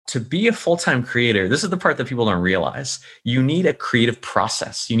to be a full-time creator, this is the part that people don't realize. You need a creative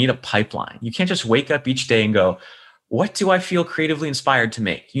process. You need a pipeline. You can't just wake up each day and go, what do I feel creatively inspired to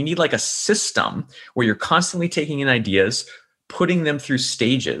make? You need like a system where you're constantly taking in ideas, putting them through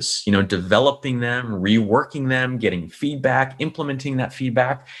stages, developing them, reworking them, getting feedback, implementing that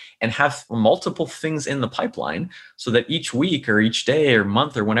feedback, and have multiple things in the pipeline so that each week or each day or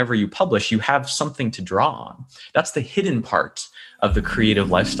month or whenever you publish, you have something to draw on. That's the hidden part of the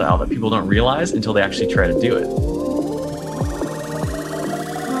creative lifestyle that people don't realize until they actually try to do it.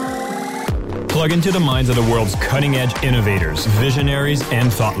 Plug into the minds of the world's cutting-edge innovators, visionaries,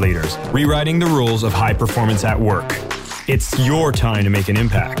 and thought leaders, rewriting the rules of high performance at work. It's your time to make an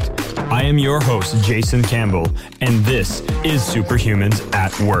impact. I am your host, Jason Campbell, and this is Superhumans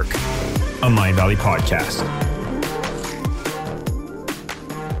at Work, a Mindvalley podcast.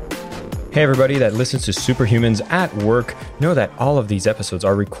 Hey everybody that listens to Superhumans at Work, know that all of these episodes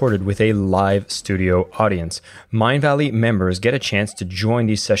are recorded with a live studio audience. Mindvalley members get a chance to join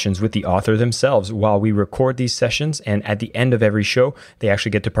these sessions with the author themselves while we record these sessions, and at the end of every show, they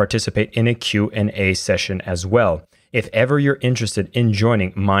actually get to participate in a Q&A session as well. If ever you're interested in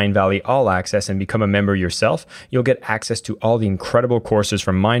joining Mindvalley All Access and become a member yourself, you'll get access to all the incredible courses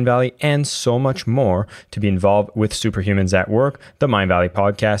from Mindvalley and so much more to be involved with Superhumans at Work, the Mindvalley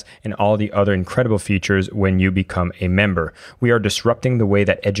podcast, and all the other incredible features when you become a member. We are disrupting the way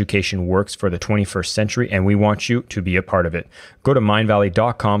that education works for the 21st century, and we want you to be a part of it. Go to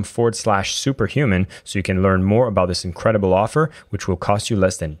mindvalley.com/superhuman so you can learn more about this incredible offer, which will cost you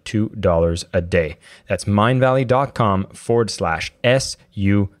less than $2 a day. That's mindvalley.com/SUPERHUMAN.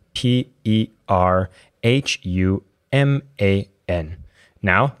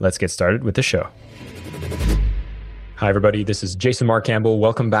 Now, let's get started with the show. Hi, everybody. This is Jason Mark Campbell.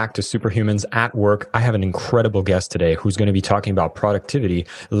 Welcome back to Superhumans at Work. I have an incredible guest today who's going to be talking about productivity,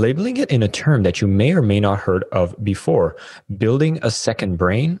 labeling it in a term that you may or may not heard of before. Building a second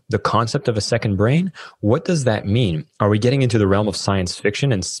brain, the concept of a second brain. What does that mean? Are we getting into the realm of science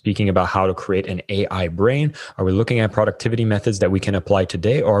fiction and speaking about how to create an AI brain? Are we looking at productivity methods that we can apply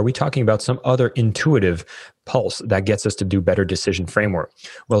today? Or are we talking about some other intuitive pulse that gets us to do better decision framework?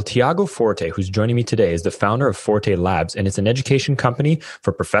 Well, Tiago Forte, who's joining me today, is the founder of Forte Labs, and it's an education company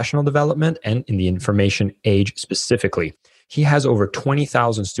for professional development and in the information age specifically. He has over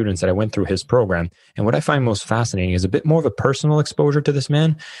 20,000 students that I went through his program. And what I find most fascinating is a bit more of a personal exposure to this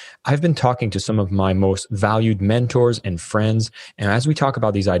man. I've been talking to some of my most valued mentors and friends. And as we talk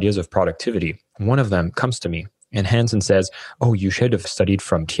about these ideas of productivity, one of them comes to me and Hansen says, "Oh, you should have studied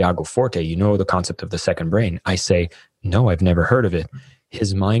from Tiago Forte. You know the concept of the second brain." I say, "No, I've never heard of it."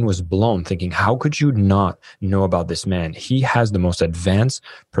 His mind was blown, thinking, how could you not know about this man? He has the most advanced,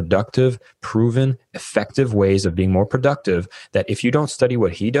 productive, proven, effective ways of being more productive that if you don't study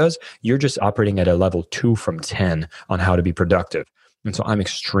what he does, you're just operating at a level 2 from 10 on how to be productive. And so I'm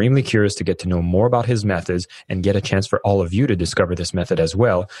extremely curious to get to know more about his methods and get a chance for all of you to discover this method as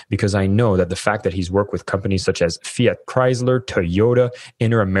well, because I know that the fact that he's worked with companies such as Fiat Chrysler, Toyota,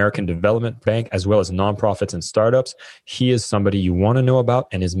 Inter-American Development Bank, as well as nonprofits and startups, he is somebody you want to know about,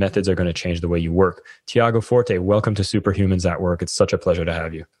 and his methods are going to change the way you work. Tiago Forte, welcome to Superhumans at Work. It's such a pleasure to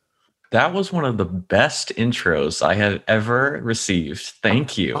have you. That was one of the best intros I have ever received.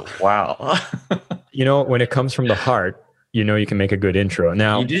 Thank you. Wow. When it comes from the heart, you can make a good intro.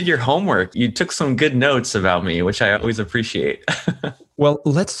 Now, you did your homework. You took some good notes about me, which I always appreciate. Well,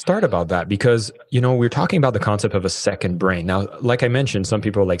 let's start about that because, we're talking about the concept of a second brain. Now, like I mentioned, some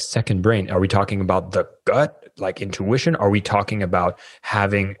people are like, second brain. Are we talking about the gut, like intuition? Are we talking about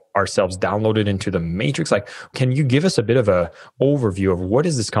having ourselves downloaded into the matrix? Like, can you give us a bit of a overview of what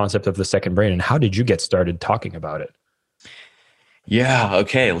is this concept of the second brain and how did you get started talking about it? Yeah.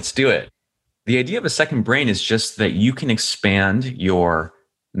 Okay. Let's do it. The idea of a second brain is just that you can expand your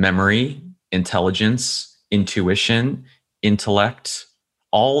memory, intelligence, intuition, intellect,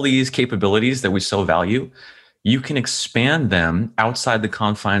 all these capabilities that we so value. You can expand them outside the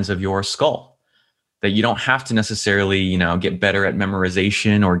confines of your skull. That you don't have to necessarily, get better at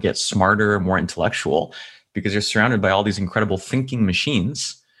memorization or get smarter or more intellectual because you're surrounded by all these incredible thinking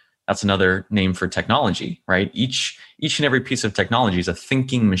machines. That's another name for technology, right? Each and every piece of technology is a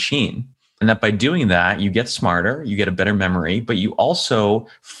thinking machine. And that by doing that, you get smarter, you get a better memory, but you also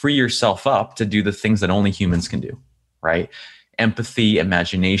free yourself up to do the things that only humans can do, right? Empathy,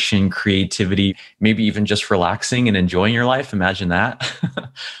 imagination, creativity, maybe even just relaxing and enjoying your life. Imagine that.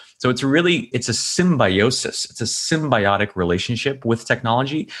 So it's a symbiosis. It's a symbiotic relationship with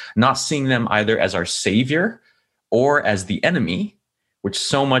technology, not seeing them either as our savior or as the enemy, which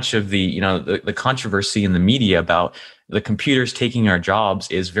so much of the controversy in the media about the computers taking our jobs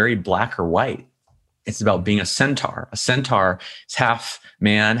is very black or white. It's about being a centaur. A centaur is half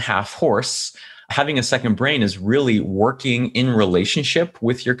man, half horse. Having a second brain is really working in relationship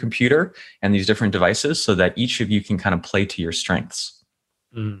with your computer and these different devices so that each of you can kind of play to your strengths.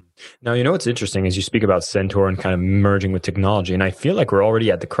 Mm. Now, what's interesting is you speak about Centaur and kind of merging with technology. And I feel like we're already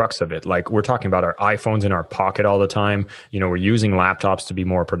at the crux of it. Like we're talking about our iPhones in our pocket all the time. We're using laptops to be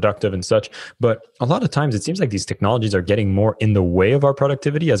more productive and such. But a lot of times it seems like these technologies are getting more in the way of our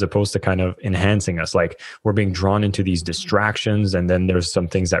productivity as opposed to kind of enhancing us. Like we're being drawn into these distractions. And then there's some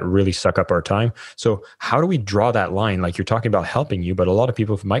things that really suck up our time. So how do we draw that line? Like you're talking about helping you, but a lot of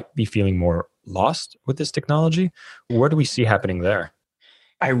people might be feeling more lost with this technology. What do we see happening there?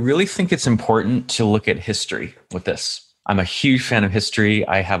 I really think it's important to look at history with this. I'm a huge fan of history.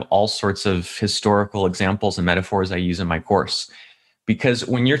 I have all sorts of historical examples and metaphors I use in my course. Because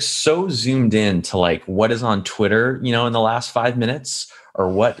when you're so zoomed in to like what is on Twitter, in the last 5 minutes, or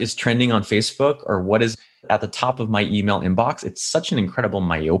what is trending on Facebook, or what is at the top of my email inbox, it's such an incredible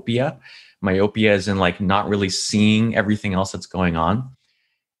myopia. Myopia is in like not really seeing everything else that's going on.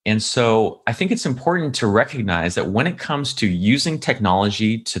 And so I think it's important to recognize that when it comes to using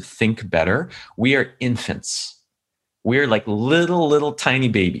technology to think better, we are infants. We are like little tiny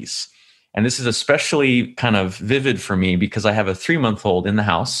babies. And this is especially kind of vivid for me because I have a 3-month-old in the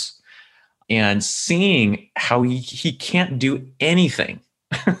house and seeing how he can't do anything.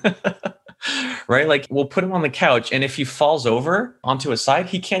 Right? Like we'll put him on the couch and if he falls over onto his side,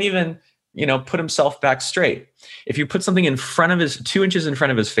 he can't even put himself back straight. If you put something in front of his 2 inches in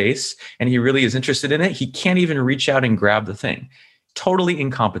front of his face and he really is interested in it, he can't even reach out and grab the thing. Totally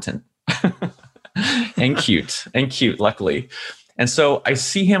incompetent and cute, luckily. And so I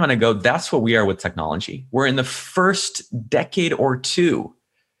see him and I go, that's what we are with technology. We're in the first decade or two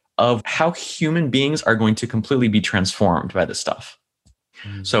of how human beings are going to completely be transformed by this stuff.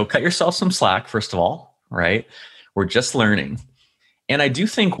 Mm-hmm. So cut yourself some slack, first of all, right? We're just learning. And I do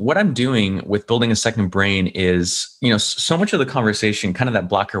think what I'm doing with building a second brain is, so much of the conversation, kind of that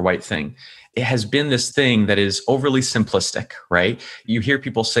black or white thing, it has been this thing that is overly simplistic, right? You hear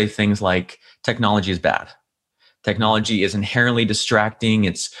people say things like technology is bad. Technology is inherently distracting.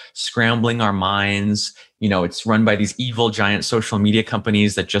 It's scrambling our minds. It's run by these evil giant social media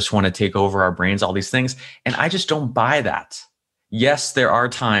companies that just want to take over our brains, all these things. And I just don't buy that. Yes, there are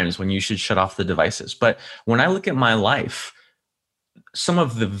times when you should shut off the devices. But when I look at my life, some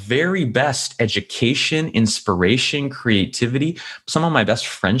of the very best education, inspiration, creativity, some of my best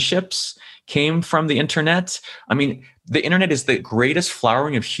friendships came from the internet. I mean, the internet is the greatest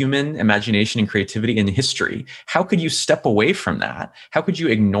flowering of human imagination and creativity in history. How could you step away from that? How could you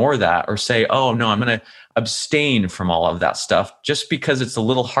ignore that or say, oh, no, I'm going to abstain from all of that stuff just because it's a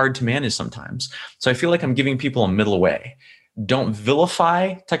little hard to manage sometimes? So I feel like I'm giving people a middle way. Don't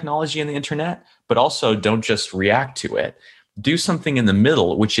vilify technology and the internet, but also don't just react to it. Do something in the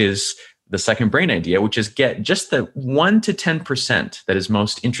middle, which is the second brain idea, which is get just the 1 to 10% that is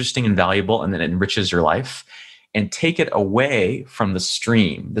most interesting and valuable and that enriches your life, and take it away from the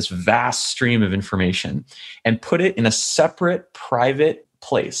stream, this vast stream of information, and put it in a separate private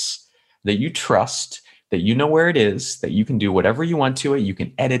place that you trust, that you know where it is, that you can do whatever you want to it, you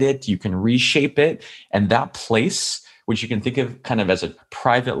can edit it, you can reshape it, and that place, which you can think of kind of as a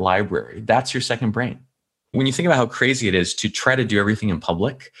private library, that's your second brain. When you think about how crazy it is to try to do everything in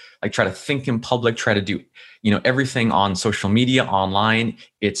public, like try to think in public, try to do, everything on social media, online,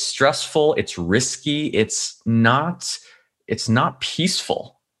 it's stressful, it's risky, it's not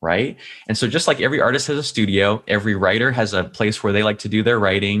peaceful, right? And so just like every artist has a studio, every writer has a place where they like to do their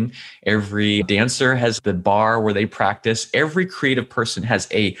writing, every dancer has the bar where they practice, every creative person has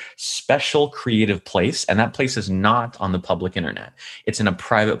a special creative place, and that place is not on the public internet. It's in a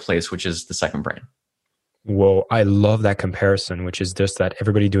private place, which is the second brain. Whoa, I love that comparison, which is just that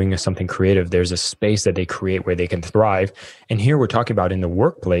everybody doing something creative, there's a space that they create where they can thrive. And here we're talking about in the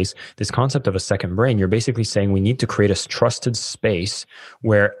workplace, this concept of a second brain. You're basically saying we need to create a trusted space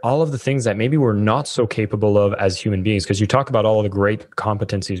where all of the things that maybe we're not so capable of as human beings, because you talk about all of the great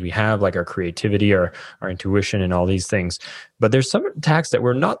competencies we have, like our creativity, our intuition, and all these things. But there's some tasks that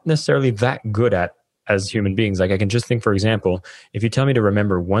we're not necessarily that good at as human beings. Like I can just think, for example, if you tell me to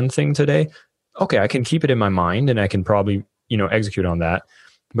remember one thing today, okay, I can keep it in my mind and I can probably, execute on that.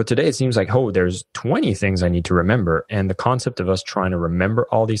 But today it seems like, there's 20 things I need to remember. And the concept of us trying to remember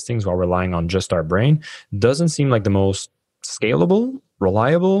all these things while relying on just our brain doesn't seem like the most scalable,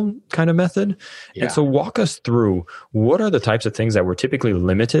 reliable kind of method. Yeah. And so walk us through, what are the types of things that we're typically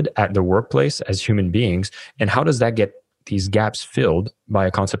limited at the workplace as human beings? And how does that get these gaps filled by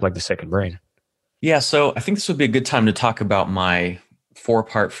a concept like the second brain? Yeah, so I think this would be a good time to talk about my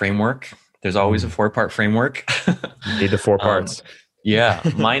 4-part framework. There's always a 4-part framework. You need the 4 um, parts. yeah,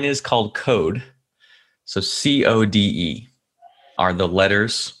 mine is called CODE. So CODE are the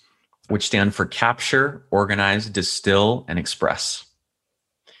letters which stand for capture, organize, distill, and express.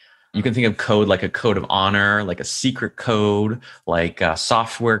 You can think of code like a code of honor, like a secret code, like a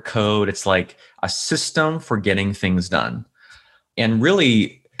software code. It's like a system for getting things done. And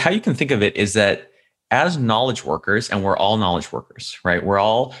really, how you can think of it is that as knowledge workers, and we're all knowledge workers, right? We're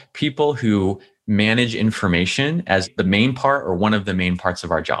all people who manage information as the main part or one of the main parts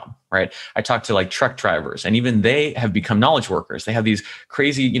of our job, right? I talk to like truck drivers, and even they have become knowledge workers. They have these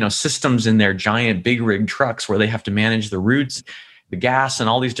crazy, systems in their giant big rig trucks where they have to manage the routes, the gas, and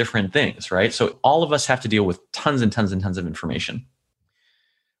all these different things, right? So all of us have to deal with tons and tons and tons of information.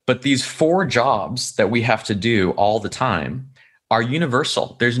 But these 4 jobs that we have to do all the time are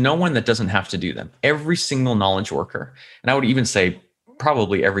universal. There's no one that doesn't have to do them. Every single knowledge worker, and I would even say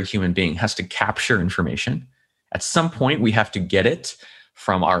probably every human being, has to capture information. At some point, we have to get it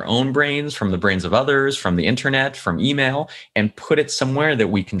from our own brains, from the brains of others, from the internet, from email, and put it somewhere that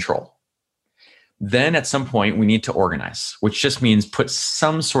we control. Then at some point, we need to organize, which just means put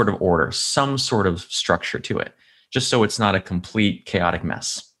some sort of order, some sort of structure to it, just so it's not a complete chaotic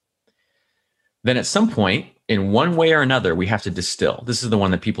mess. Then at some point, in one way or another, we have to distill. This is the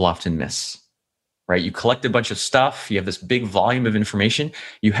one that people often miss, right? You collect a bunch of stuff. You have this big volume of information.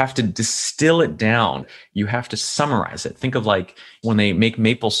 You have to distill it down. You have to summarize it. Think of like when they make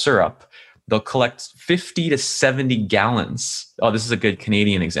maple syrup, they'll collect 50 to 70 gallons. Oh, this is a good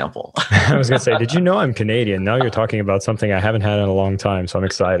Canadian example. I was going to say, did you know I'm Canadian? Now you're talking about something I haven't had in a long time, so I'm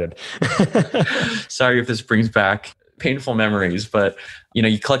excited. Sorry if this brings back painful memories, but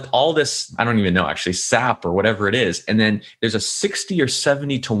you collect all this, I don't even know, actually, sap or whatever it is. And then there's a 60 or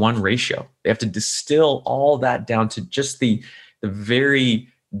 70 to 1 ratio. They have to distill all that down to just the very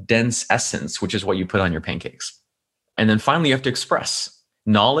dense essence, which is what you put on your pancakes. And then finally, you have to express.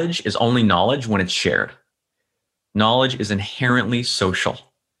 Knowledge is only knowledge when it's shared. Knowledge is inherently social,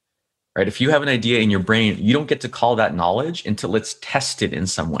 right? If you have an idea in your brain, you don't get to call that knowledge until it's tested in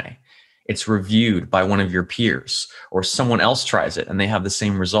some way. It's reviewed by one of your peers, or someone else tries it and they have the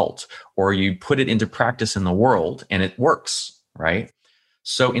same result, or you put it into practice in the world and it works, right?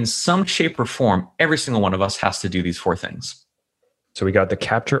 So in some shape or form, every single one of us has to do these 4 things. So we got the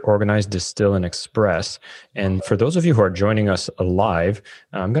capture, organize, distill, and express. And for those of you who are joining us live,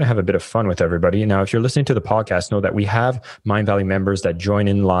 I'm going to have a bit of fun with everybody. Now, if you're listening to the podcast, know that we have Mindvalley members that join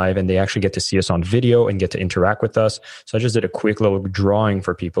in live, and they actually get to see us on video and get to interact with us. So I just did a quick little drawing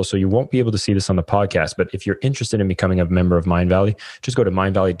for people. So you won't be able to see this on the podcast. But if you're interested in becoming a member of Mindvalley, just go to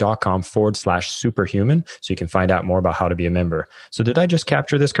mindvalley.com/superhuman so you can find out more about how to be a member. So did I just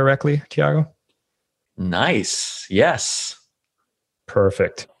capture this correctly, Tiago? Nice. Yes.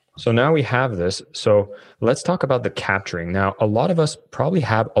 Perfect. So now we have this. So let's talk about the capturing. Now, a lot of us probably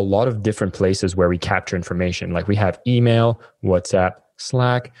have a lot of different places where we capture information. Like we have email, WhatsApp,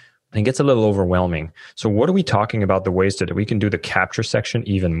 Slack, and it gets a little overwhelming. So what are we talking about the ways that we can do the capture section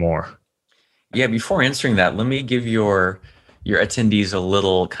even more? Yeah, before answering that, let me give your attendees a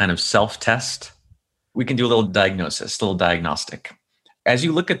little kind of self-test. We can do a little diagnosis, a little diagnostic. As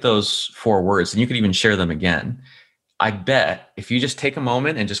you look at those 4 words, and you could even share them again, I bet if you just take a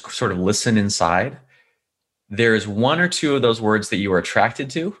moment and just sort of listen inside, there's 1 or 2 of those words that you are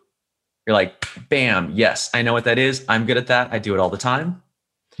attracted to. You're like, bam, yes, I know what that is. I'm good at that. I do it all the time.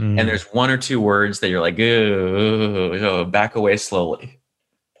 And there's 1 or 2 words that you're like, back away slowly.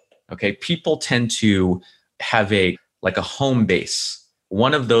 Okay, people tend to have a home base.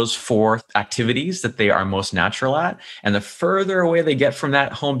 One of those 4 activities that they are most natural at. And the further away they get from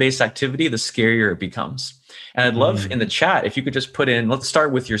that home base activity, the scarier it becomes. And I'd love in the chat if you could just put in, let's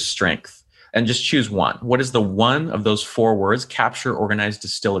start with your strength and just choose 1. What is the 1 of those 4 words, capture, organize,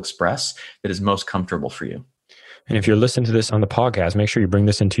 distill, express, that is most comfortable for you? And if you're listening to this on the podcast, make sure you bring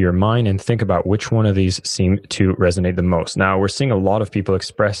this into your mind and think about which one of these seem to resonate the most. Now, we're seeing a lot of people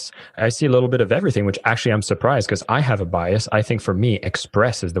express. I see a little bit of everything, which actually I'm surprised because I have a bias. I think for me,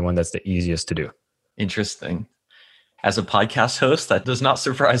 express is the one that's the easiest to do. Interesting. As a podcast host, that does not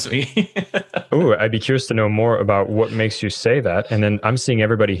surprise me. Oh, I'd be curious to know more about what makes you say that. And then I'm seeing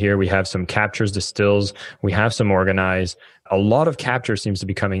everybody here. We have some captures, distills. We have some organize. A lot of capture seems to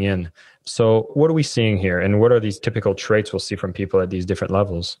be coming in. So what are we seeing here? And what are these typical traits we'll see from people at these different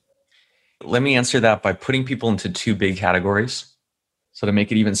levels? Let me answer that by putting people into 2 big categories. So to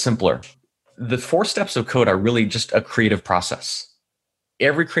make it even simpler, the 4 steps of code are really just a creative process.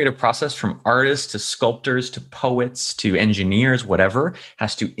 Every creative process, from artists to sculptors to poets to engineers, whatever,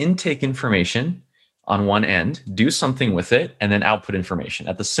 has to intake information on one end, do something with it, and then output information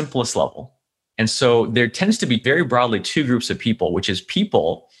at the simplest level. And so there tends to be very broadly two groups of people, which is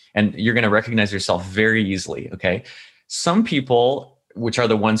people, and you're going to recognize yourself very easily. Okay. Some people, which are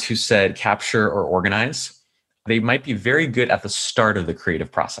the ones who said capture or organize, they might be very good at the start of the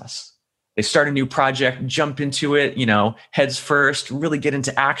creative process. They start a new project, jump into it, heads first, really get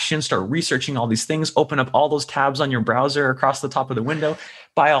into action, start researching all these things, open up all those tabs on your browser across the top of the window,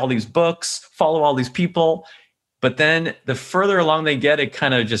 buy all these books, follow all these people. But then the further along they get, it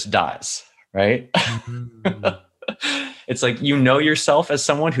kind of just dies, right? Mm-hmm. It's like, yourself as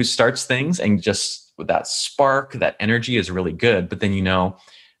someone who starts things and just that spark, that energy is really good, but then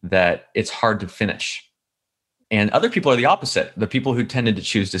that it's hard to finish. And other people are the opposite. The people who tended to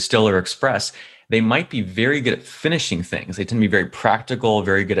choose distill or express, they might be very good at finishing things. They tend to be very practical,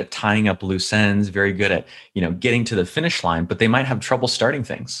 very good at tying up loose ends, very good at, getting to the finish line, but they might have trouble starting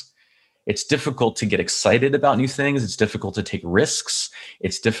things. It's difficult to get excited about new things. It's difficult to take risks.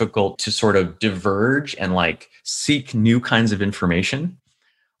 It's difficult to sort of diverge and seek new kinds of information.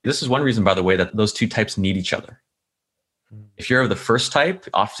 This is one reason, by the way, that those two types need each other. If you're of the first type,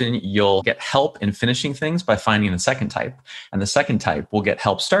 often you'll get help in finishing things by finding the second type. And the second type will get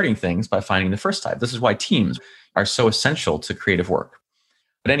help starting things by finding the first type. This is why teams are so essential to creative work.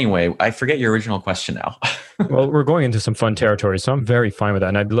 But anyway, I forget your original question now. Well, we're going into some fun territory, so I'm very fine with that.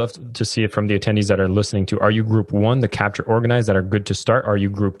 And I'd love to see it from the attendees that are listening to. Are you group one, the capture organize, that are good to start? Are you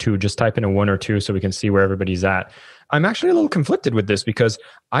group two? Just type in a 1 or 2 so we can see where everybody's at. I'm actually a little conflicted with this because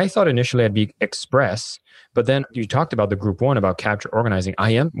I thought initially I'd be express, but then you talked about the group one, about capture organizing.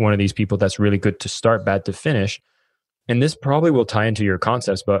 I am one of these people that's really good to start, bad to finish. And this probably will tie into your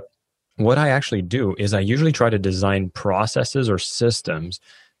concepts, but what I actually do is I usually try to design processes or systems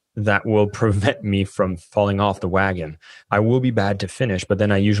that will prevent me from falling off the wagon. I will be bad to finish, but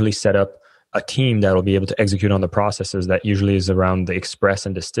then I usually set up a team that will be able to execute on the processes that usually is around the express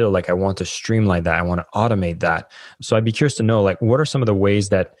and distill. I want to streamline that. I want to automate that. So I'd be curious to know, what are some of the ways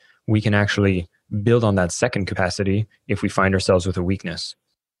that we can actually build on that second capacity if we find ourselves with a weakness?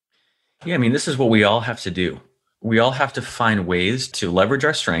 Yeah, this is what we all have to do. We all have to find ways to leverage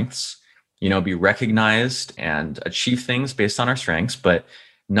our strengths, be recognized and achieve things based on our strengths, but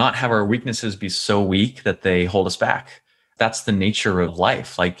not have our weaknesses be so weak that they hold us back. That's the nature of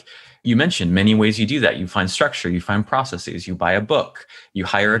life. You mentioned many ways you do that. You find structure, you find processes, you buy a book, you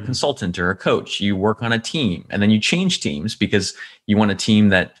hire a consultant or a coach, you work on a team, and then you change teams because you want a team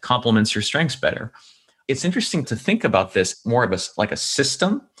that complements your strengths better. It's interesting to think about this more of a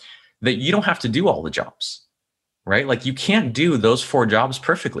system that you don't have to do all the jobs, right? You can't do those 4 jobs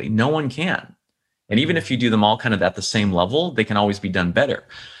perfectly. No one can. And even if you do them all kind of at the same level, they can always be done better.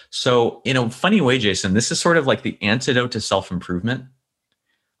 So in a funny way, Jason, this is sort of like the antidote to self-improvement.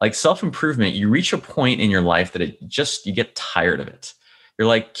 Self-improvement, you reach a point in your life that you get tired of it. You're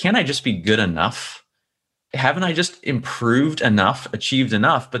like, can't I just be good enough? Haven't I just improved enough, achieved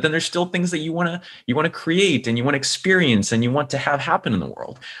enough? But then there's still things that you want to create and you want to experience and you want to have happen in the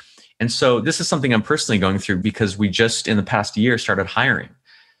world. And so this is something I'm personally going through because we just in the past year started hiring.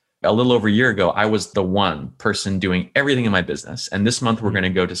 A little over a year ago, I was the one person doing everything in my business. And this month we're going to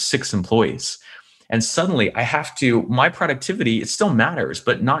go to 6 employees. And suddenly my productivity, it still matters,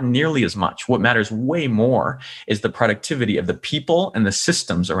 but not nearly as much. What matters way more is the productivity of the people and the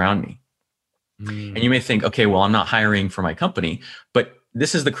systems around me. And you may think, okay, well, I'm not hiring for my company, but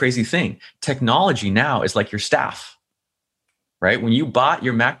this is the crazy thing. Technology now is like your staff, right? When you bought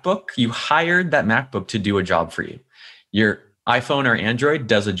your MacBook, you hired that MacBook to do a job for you. Your iPhone or Android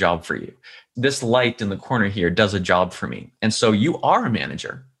does a job for you. This light in the corner here does a job for me. And so you are a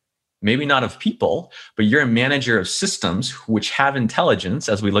manager. Maybe not of people, but you're a manager of systems which have intelligence,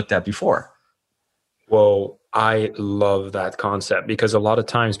 as we looked at before. Well, I love that concept because a lot of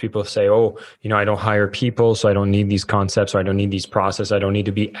times people say, I don't hire people, so I don't need these concepts, or I don't need these processes, I don't need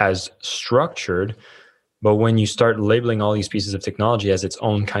to be as structured. But when you start labeling all these pieces of technology as its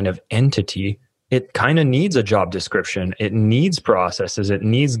own kind of entity, it kind of needs a job description. It needs processes. It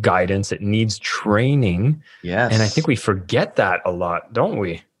needs guidance. It needs training. Yes. And I think we forget that a lot, don't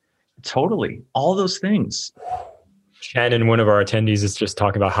we? Totally. All those things. Shannon, one of our attendees, is just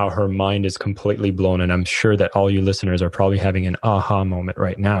talking about how her mind is completely blown. And I'm sure that all you listeners are probably having an aha moment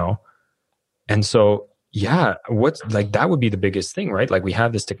right now. And so, yeah, that would be the biggest thing, right? We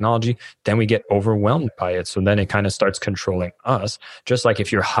have this technology, then we get overwhelmed by it. So then it kind of starts controlling us. Just like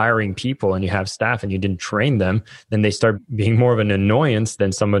if you're hiring people and you have staff and you didn't train them, then they start being more of an annoyance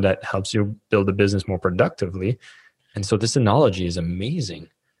than someone that helps you build a business more productively. And so this analogy is amazing.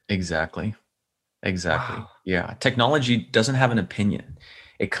 Exactly. Exactly. Wow. Yeah. Technology doesn't have an opinion.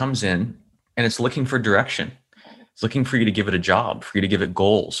 It comes in and it's looking for direction. It's looking for you to give it a job, for you to give it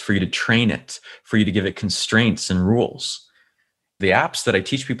goals, for you to train it, for you to give it constraints and rules. The apps that I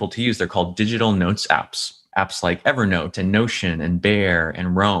teach people to use, they're called digital notes apps, apps like Evernote and Notion and Bear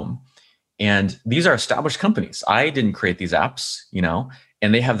and Roam. And these are established companies. I didn't create these apps,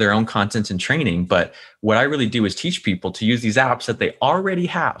 and they have their own content and training. But what I really do is teach people to use these apps that they already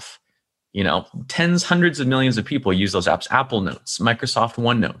have. Tens, hundreds of millions of people use those apps. Apple Notes, Microsoft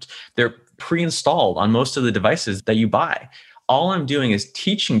OneNote. They're pre-installed on most of the devices that you buy. All I'm doing is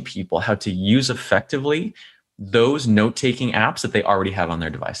teaching people how to use effectively those note-taking apps that they already have on their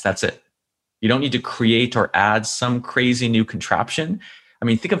device. That's it. You don't need to create or add some crazy new contraption. I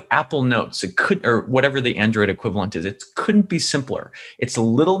mean, think of Apple Notes. It could, or whatever the Android equivalent is, it couldn't be simpler. It's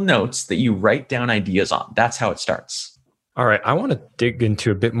little notes that you write down ideas on. That's how it starts. All right. I want to dig into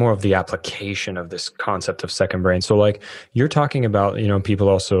a bit more of the application of this concept of second brain. So like you're talking about, people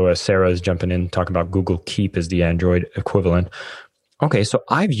also, Sarah is jumping in, talking about Google Keep as the Android equivalent. Okay. So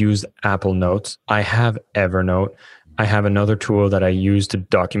I've used Apple Notes. I have Evernote. I have another tool that I use to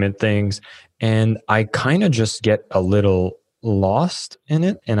document things. And I kind of just get a little lost in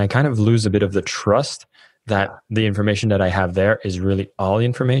it. And I kind of lose a bit of the trust that the information that I have there is really all the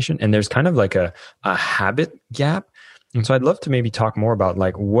information. And there's kind of like a habit gap. And so I'd love to maybe talk more about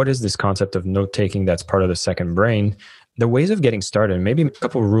like, what is this concept of note taking that's part of the second brain, the ways of getting started, maybe a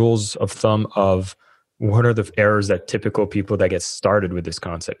couple of rules of thumb of what are the errors that typical people that get started with this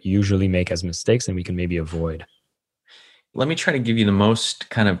concept usually make as mistakes and we can maybe avoid. Let me try to give you the most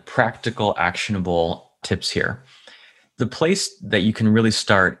kind of practical, actionable tips here. The place that you can really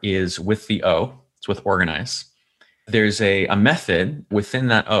start is with the O, it's with organize. There's a method within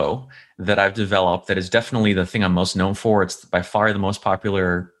that O that I've developed that is definitely the thing I'm most known for. It's by far the most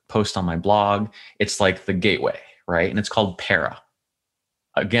popular post on my blog. It's like the gateway, right? And it's called para.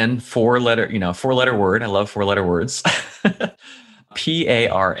 Again, four-letter word. I love four-letter words.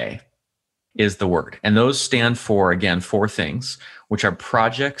 PARA is the word. And those stand for, again, four things, which are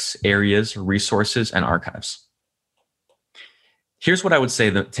projects, areas, resources, and archives. Here's what I would say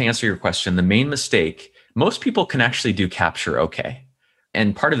to answer your question. The main mistake, most people can actually do capture okay.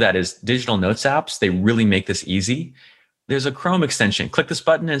 And part of that is digital notes apps. They really make this easy. There's a Chrome extension. Click this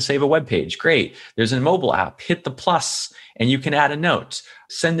button and save a web page. Great. There's a mobile app. Hit the plus and you can add a note.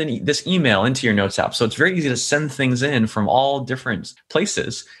 Send this email into your notes app. So it's very easy to send things in from all different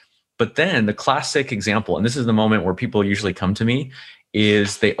places. But then the classic example, and this is the moment where people usually come to me,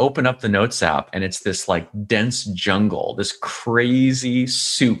 is they open up the notes app and it's this like dense jungle, this crazy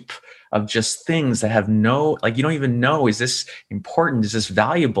soup of just things that have no, like you don't even know, is this important? Is this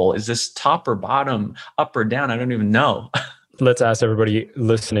valuable? Is this top or bottom, up or down? I don't even know. Let's ask everybody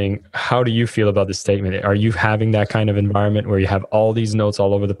listening, how do you feel about this statement? Are you having that kind of environment where you have all these notes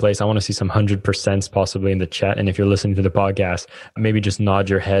all over the place? I want to see some 100% possibly in the chat. And if you're listening to the podcast, maybe just nod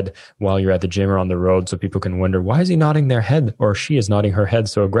your head while you're at the gym or on the road so people can wonder, why is he nodding their head or she is nodding her head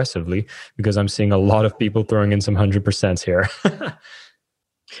so aggressively? Because I'm seeing a lot of people throwing in some 100% here.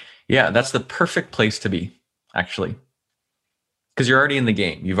 Yeah, that's the perfect place to be, actually. Because you're already in the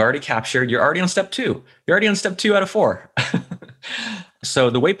game. You've already captured. You're already on step 2. You're already on step 2 out of 4. So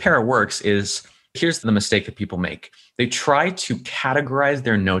the way para works is, here's the mistake that people make. They try to categorize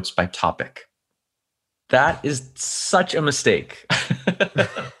their notes by topic. That is such a mistake.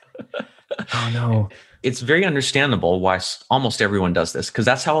 Oh, no. It's very understandable why almost everyone does this, because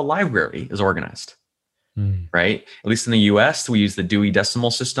that's how a library is organized. Right? At least in the US, we use the Dewey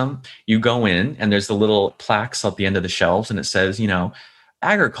Decimal System. You go in and there's the little plaques at the end of the shelves and it says,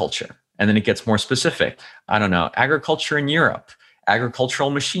 agriculture. And then it gets more specific. I don't know, agriculture in Europe,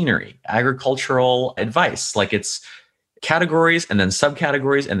 agricultural machinery, agricultural advice. Like it's categories and then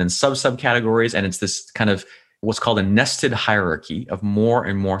subcategories and then sub-subcategories. And it's this kind of what's called a nested hierarchy of more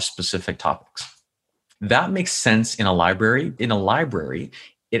and more specific topics. That makes sense in a library. In a library,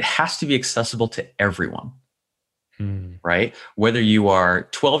 it has to be accessible to everyone, right? Whether you are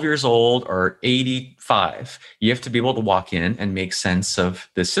 12 years old or 85, you have to be able to walk in and make sense of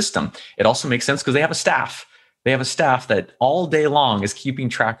this system. It also makes sense because they have a staff. They have a staff that all day long is keeping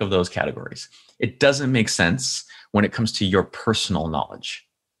track of those categories. It doesn't make sense when it comes to your personal knowledge,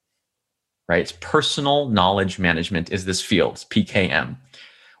 right? It's personal knowledge management is this field, it's PKM.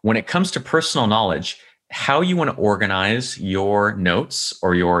 When it comes to personal knowledge, how you want to organize your notes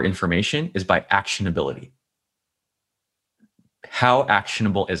or your information is by actionability. How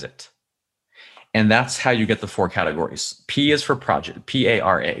actionable is it? And that's how you get the 4 categories. P is for project,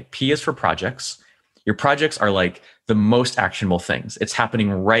 PARA. P is for projects. Your projects are like the most actionable things. It's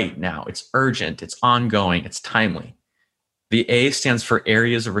happening right now. It's urgent. It's ongoing. It's timely. The A stands for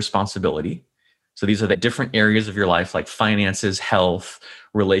areas of responsibility. So these are the different areas of your life, like finances, health,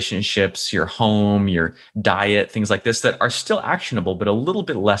 relationships, your home, your diet, things like this that are still actionable, but a little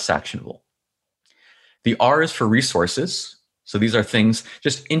bit less actionable. The R is for resources. So these are things,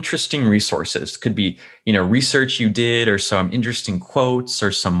 just interesting resources. Could be, research you did or some interesting quotes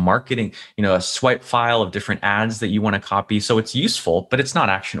or some marketing, a swipe file of different ads that you want to copy. So it's useful, but it's not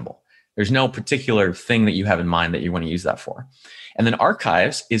actionable. There's no particular thing that you have in mind that you want to use that for. And then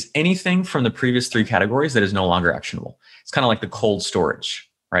archives is anything from the previous three categories that is no longer actionable. It's kind of like the cold storage,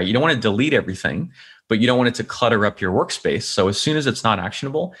 right? You don't want to delete everything, but you don't want it to clutter up your workspace. So as soon as it's not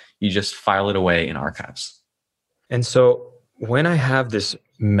actionable, you just file it away in archives. And so when I have this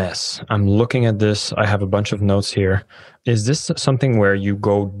mess, I'm looking at this, I have a bunch of notes here. Is this something where you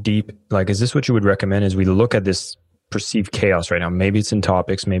go deep? Like, is this what you would recommend as we look at this perceived chaos right now? Maybe it's in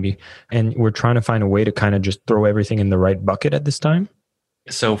topics, maybe, and we're trying to find a way to kind of just throw everything in the right bucket at this time?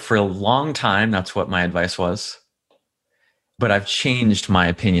 So for a long time, that's what my advice was. But I've changed my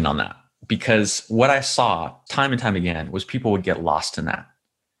opinion on that because what I saw time and time again was people would get lost in that.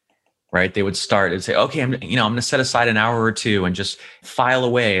 Right? They would start and say, okay, I'm going to set aside an hour or two and just file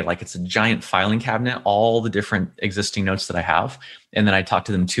away like it's a giant filing cabinet, all the different existing notes that I have. And then I talk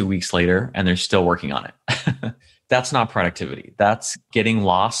to them 2 weeks later and they're still working on it. That's not productivity. That's getting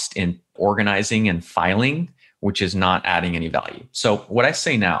lost in organizing and filing, which is not adding any value. So what I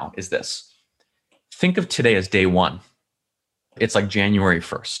say now is this. Think of today as day one. It's like January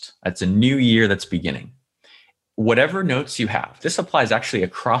 1st. It's a new year that's beginning. Whatever notes you have, this applies actually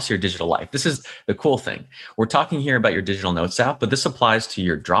across your digital life. This is the cool thing. We're talking here about your digital notes app, but this applies to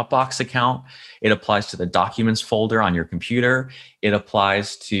your Dropbox account. It applies to the documents folder on your computer. It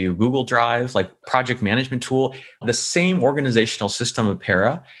applies to Google Drive, like project management tool. The same organizational system of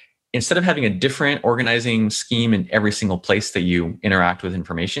Para, instead of having a different organizing scheme in every single place that you interact with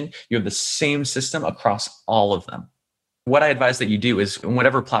information, you have the same system across all of them. What I advise that you do is in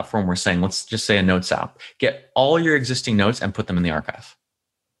whatever platform we're saying, let's just say a notes app, get all your existing notes and put them in the archive.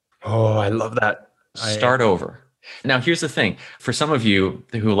 Oh, I love that. Start over. Now, here's the thing. For some of you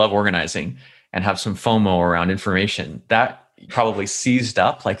who love organizing and have some FOMO around information, that probably seized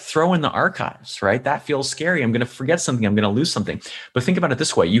up, like throw in the archives, right? That feels scary. I'm going to forget something. I'm going to lose something. But think about it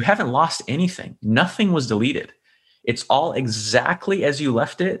this way. You haven't lost anything. Nothing was deleted. It's all exactly as you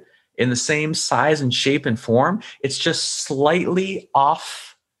left it, in the same size and shape and form. It's just slightly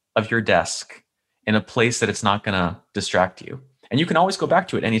off of your desk in a place that it's not going to distract you. And you can always go back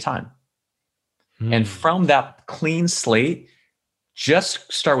to it anytime. And from that clean slate,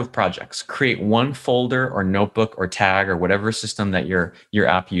 just start with projects. Create one folder or notebook or tag or whatever system that your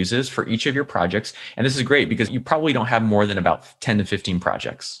app uses for each of your projects. And this is great because you probably don't have more than about 10 to 15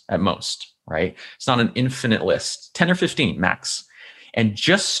 projects at most, right? It's not an infinite list, 10 or 15 max. And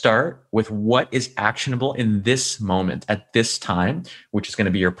just start with what is actionable in this moment at this time, which is going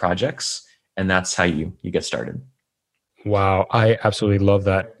to be your projects. And that's how you get started. Wow, I absolutely love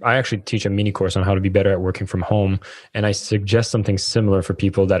that. I actually teach a mini course on how to be better at working from home. And I suggest something similar for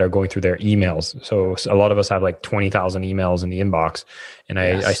people that are going through their emails. So a lot of us have like 20,000 emails in the inbox. And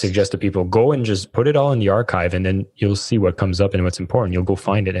I suggest to people, go and just put it all in the archive and then you'll see what comes up and what's important. You'll go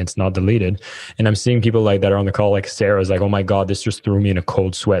find it and it's not deleted. And I'm seeing people like that are on the call, like Sarah's like, oh my God, this just threw me in a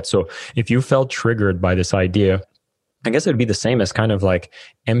cold sweat. So if you felt triggered by this idea, I guess it would be the same as kind of like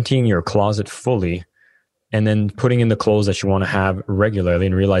emptying your closet fully and then putting in the clothes that you want to have regularly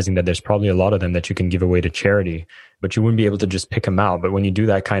and realizing that there's probably a lot of them that you can give away to charity, but you wouldn't be able to just pick them out. But when you do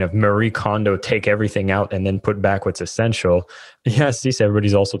that kind of Marie Kondo, take everything out and then put back what's essential. Yes,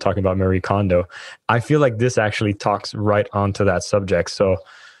 everybody's also talking about Marie Kondo. I feel like this actually talks right onto that subject. So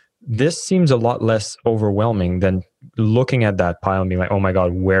this seems a lot less overwhelming than looking at that pile and being like, oh my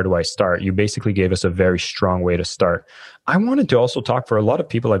God, where do I start? You basically gave us a very strong way to start. I wanted to also talk for a lot of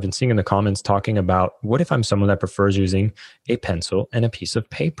people I've been seeing in the comments talking about, what if I'm someone that prefers using a pencil and a piece of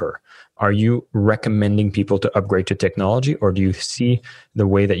paper? Are you recommending people to upgrade to technology, or do you see the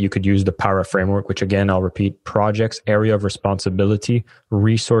way that you could use the Para framework, which again, I'll repeat, projects, area of responsibility,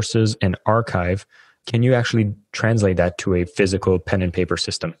 resources, and archive? Can you actually translate that to a physical pen and paper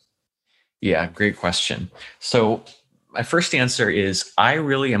system? Yeah, great question. So my first answer is I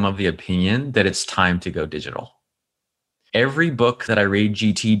really am of the opinion that it's time to go digital. Every book that I read,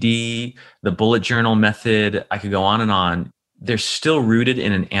 GTD, the bullet journal method, I could go on, they're still rooted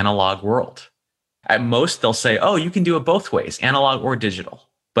in an analog world. At most, they'll say, oh, you can do it both ways, analog or digital.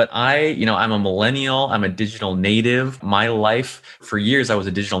 But I'm a millennial. I'm a digital native. My life for years, I was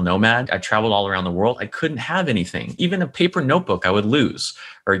a digital nomad. I traveled all around the world. I couldn't have anything. Even a paper notebook I would lose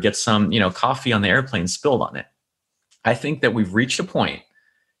or get some, coffee on the airplane spilled on it. I think that we've reached a point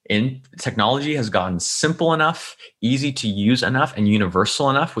in technology has gotten simple enough, easy to use enough, and universal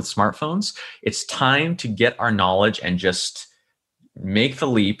enough with smartphones. It's time to get our knowledge and just make the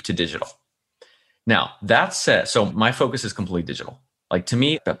leap to digital. Now, that said, so my focus is completely digital. Like to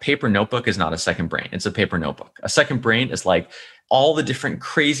me, a paper notebook is not a second brain. It's a paper notebook. A second brain is like all the different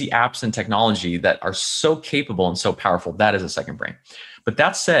crazy apps and technology that are so capable and so powerful. That is a second brain. But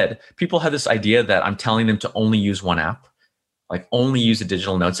that said, people have this idea that I'm telling them to only use one app, like only use a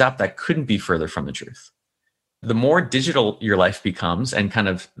digital notes app. That couldn't be further from the truth. The more digital your life becomes and kind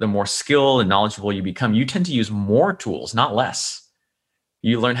of the more skilled and knowledgeable you become, you tend to use more tools, not less.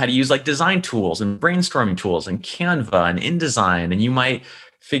 You learn how to use like design tools and brainstorming tools and Canva and InDesign, and you might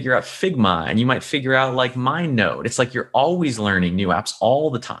figure out Figma and you might figure out like MindNote. It's like you're always learning new apps all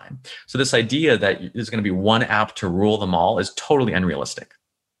the time. So this idea that there's going to be one app to rule them all is totally unrealistic.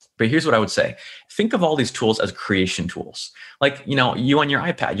 But here's what I would say. Think of all these tools as creation tools. Like, you on your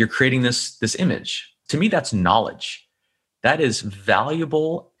iPad, you're creating this image. To me, that's knowledge. That is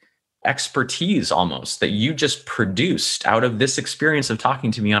valuable expertise almost that you just produced out of this experience of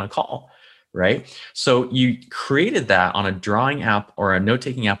talking to me on a call, right? So you created that on a drawing app or a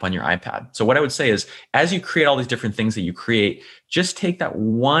note-taking app on your iPad. So what I would say is, as you create all these different things that you create, just take that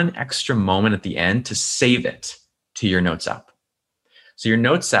one extra moment at the end to save it to your notes app. So your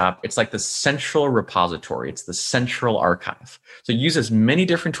notes app, it's like the central repository. It's the central archive. So use as many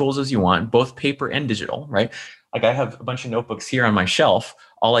different tools as you want, both paper and digital, right? Like I have a bunch of notebooks here on my shelf.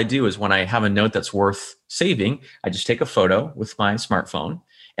 All I do is when I have a note that's worth saving, I just take a photo with my smartphone.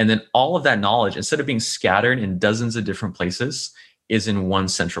 And then all of that knowledge, instead of being scattered in dozens of different places, is in one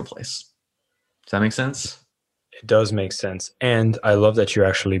central place. Does that make sense? It does make sense. And I love that you're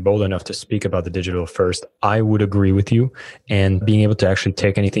actually bold enough to speak about the digital first. I would agree with you, and being able to actually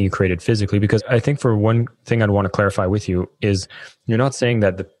take anything you created physically, because I think for one thing I'd want to clarify with you is you're not saying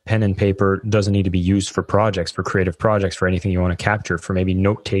that the pen and paper doesn't need to be used for projects, for creative projects, for anything you want to capture, for maybe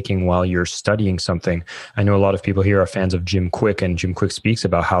note taking while you're studying something. I know a lot of people here are fans of Jim Quick, and Jim Quick speaks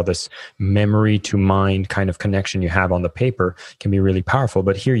about how this memory to mind kind of connection you have on the paper can be really powerful.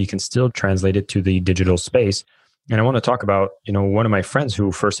 But here you can still translate it to the digital space. And I want to talk about, one of my friends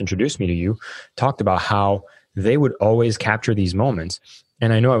who first introduced me to you talked about how they would always capture these moments.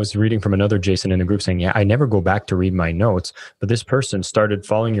 And I know I was reading from another Jason in the group saying, yeah, I never go back to read my notes. But this person started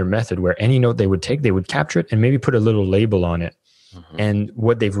following your method where any note they would take, they would capture it and maybe put a little label on it. Mm-hmm. And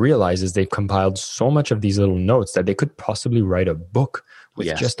what they've realized is they've compiled so much of these little notes that they could possibly write a book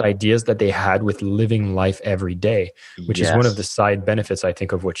with just ideas that they had with living life every day, which is one of the side benefits, I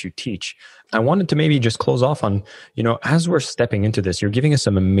think, of what you teach. I wanted to maybe just close off on, as we're stepping into this, you're giving us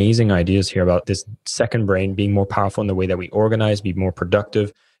some amazing ideas here about this second brain being more powerful in the way that we organize, be more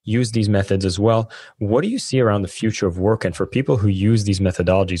productive, use these methods as well. What do you see around the future of work? And for people who use these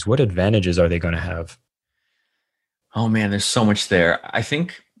methodologies, what advantages are they going to have? Oh man, there's so much there. I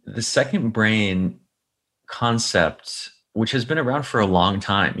think the second brain concept, which has been around for a long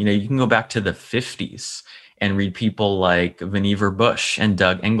time, you can go back to the 50s and read people like Vannevar Bush and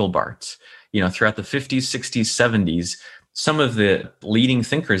Doug Engelbart. Throughout the 50s, 60s, 70s, some of the leading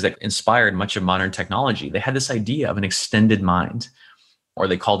thinkers that inspired much of modern technology, they had this idea of an extended mind, or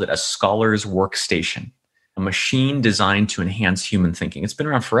they called it a scholar's workstation, a machine designed to enhance human thinking. It's been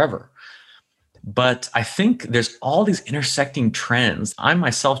around forever. But I think there's all these intersecting trends. I'm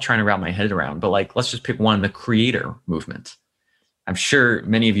myself trying to wrap my head around, but let's just pick one, the creator movement. I'm sure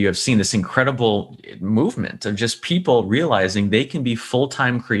many of you have seen this incredible movement of just people realizing they can be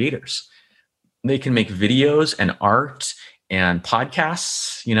full-time creators. They can make videos and art and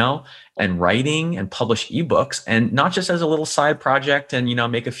podcasts, and writing and publish ebooks, and not just as a little side project and,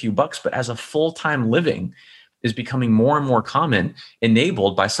 make a few bucks, but as a full-time living is becoming more and more common,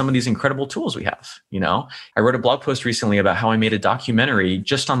 enabled by some of these incredible tools we have. I wrote a blog post recently about how I made a documentary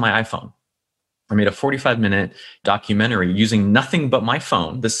just on my iPhone. I made a 45-minute documentary using nothing but my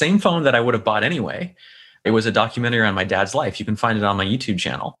phone, the same phone that I would have bought anyway. It was a documentary on my dad's life. You can find it on my YouTube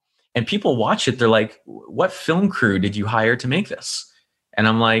channel. And people watch it. They're like, what film crew did you hire to make this? And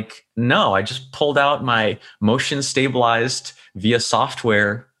I'm like, no, I just pulled out my motion stabilized via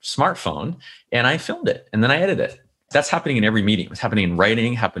software smartphone and I filmed it and then I edited it. That's happening in every medium. It's happening in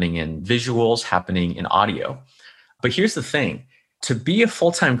writing, happening in visuals, happening in audio. But here's the thing. To be a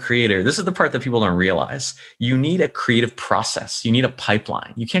full-time creator, this is the part that people don't realize. You need a creative process. You need a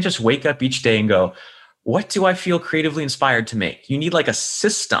pipeline. You can't just wake up each day and go, what do I feel creatively inspired to make? You need like a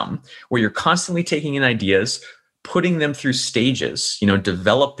system where you're constantly taking in ideas, putting them through stages,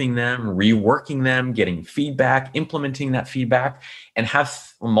 developing them, reworking them, getting feedback, implementing that feedback, and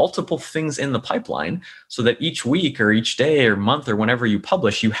have multiple things in the pipeline so that each week or each day or month or whenever you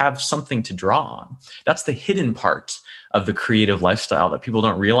publish, you have something to draw on. That's the hidden part of the creative lifestyle that people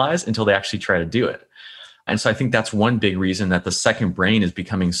don't realize until they actually try to do it. And so I think that's one big reason that the second brain is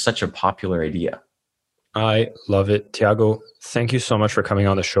becoming such a popular idea. I love it. Tiago, thank you so much for coming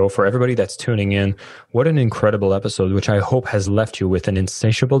on the show. For everybody that's tuning in, what an incredible episode, which I hope has left you with an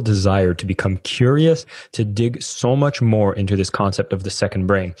insatiable desire to become curious, to dig so much more into this concept of the second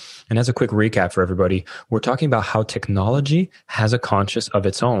brain. And as a quick recap for everybody, we're talking about how technology has a conscious of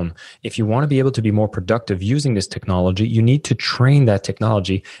its own. If you want to be able to be more productive using this technology, you need to train that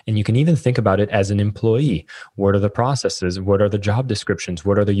technology. And you can even think about it as an employee. What are the processes? What are the job descriptions?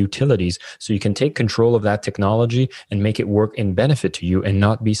 What are the utilities? So you can take control of that technology and make it work in benefit to you and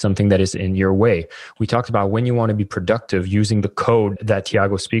not be something that is in your way. We talked about when you want to be productive using the code that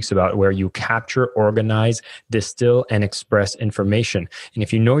Tiago speaks about, where you capture, organize, distill, and express information. And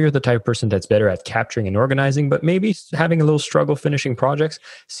if you know you're the type of person that's better at capturing and organizing, but maybe having a little struggle finishing projects,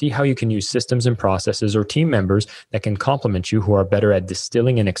 see how you can use systems and processes or team members that can complement you who are better at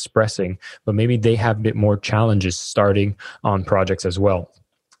distilling and expressing, but maybe they have a bit more challenges starting on projects as well.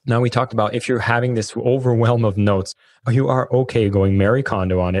 Now, we talked about if you're having this overwhelm of notes, you are okay going Marie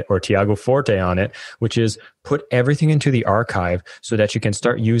Kondo on it or Tiago Forte on it, which is put everything into the archive so that you can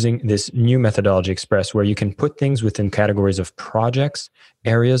start using this new methodology express where you can put things within categories of projects,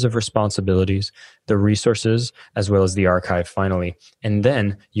 areas of responsibilities, the resources, as well as the archive finally. And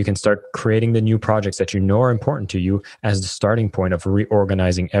then you can start creating the new projects that you know are important to you as the starting point of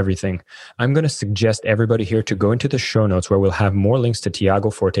reorganizing everything. I'm going to suggest everybody here to go into the show notes where we'll have more links to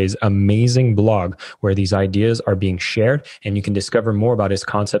Tiago Forte's amazing blog where these ideas are being shared, and you can discover more about his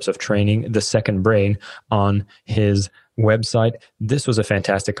concepts of training the second brain on his website. This was a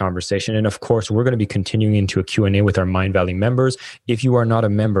fantastic conversation. And of course, we're going to be continuing into a Q&A with our Mindvalley members. If you are not a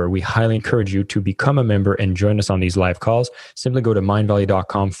member, we highly encourage you to become a member and join us on these live calls. Simply go to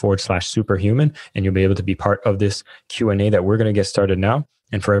mindvalley.com/superhuman, and you'll be able to be part of this Q&A that we're going to get started now.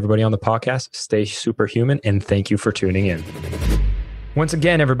 And for everybody on the podcast, stay superhuman, and thank you for tuning in. Once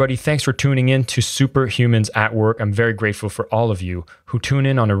again, everybody, thanks for tuning in to Superhumans at Work. I'm very grateful for all of you who tune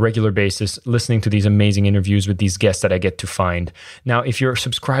in on a regular basis, listening to these amazing interviews with these guests that I get to find. Now, if you're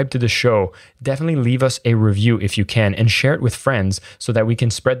subscribed to the show, definitely leave us a review if you can and share it with friends so that we can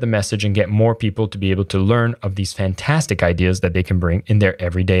spread the message and get more people to be able to learn of these fantastic ideas that they can bring in their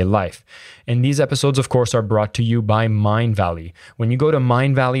everyday life. And these episodes, of course, are brought to you by Mindvalley. When you go to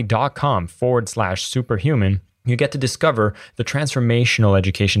mindvalley.com/superhuman, you get to discover the transformational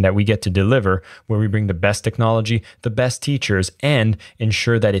education that we get to deliver, where we bring the best technology, the best teachers, and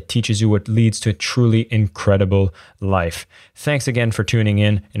ensure that it teaches you what leads to a truly incredible life. Thanks again for tuning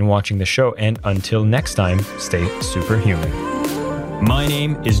in and watching the show, and until next time, stay superhuman. My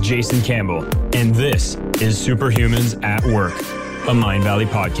name is Jason Campbell, and this is Superhumans at Work, a Mindvalley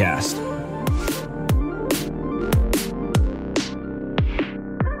podcast.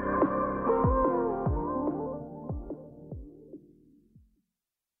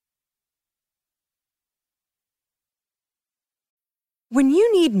 When you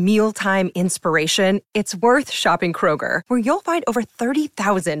need mealtime inspiration, it's worth shopping Kroger, where you'll find over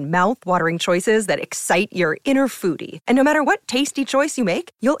 30,000 mouth-watering choices that excite your inner foodie. And no matter what tasty choice you make,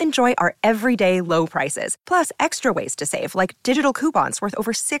 you'll enjoy our everyday low prices, plus extra ways to save, like digital coupons worth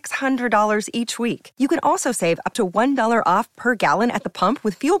over $600 each week. You can also save up to $1 off per gallon at the pump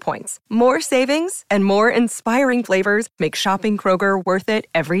with fuel points. More savings and more inspiring flavors make shopping Kroger worth it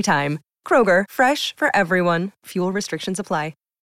every time. Kroger, fresh for everyone. Fuel restrictions apply.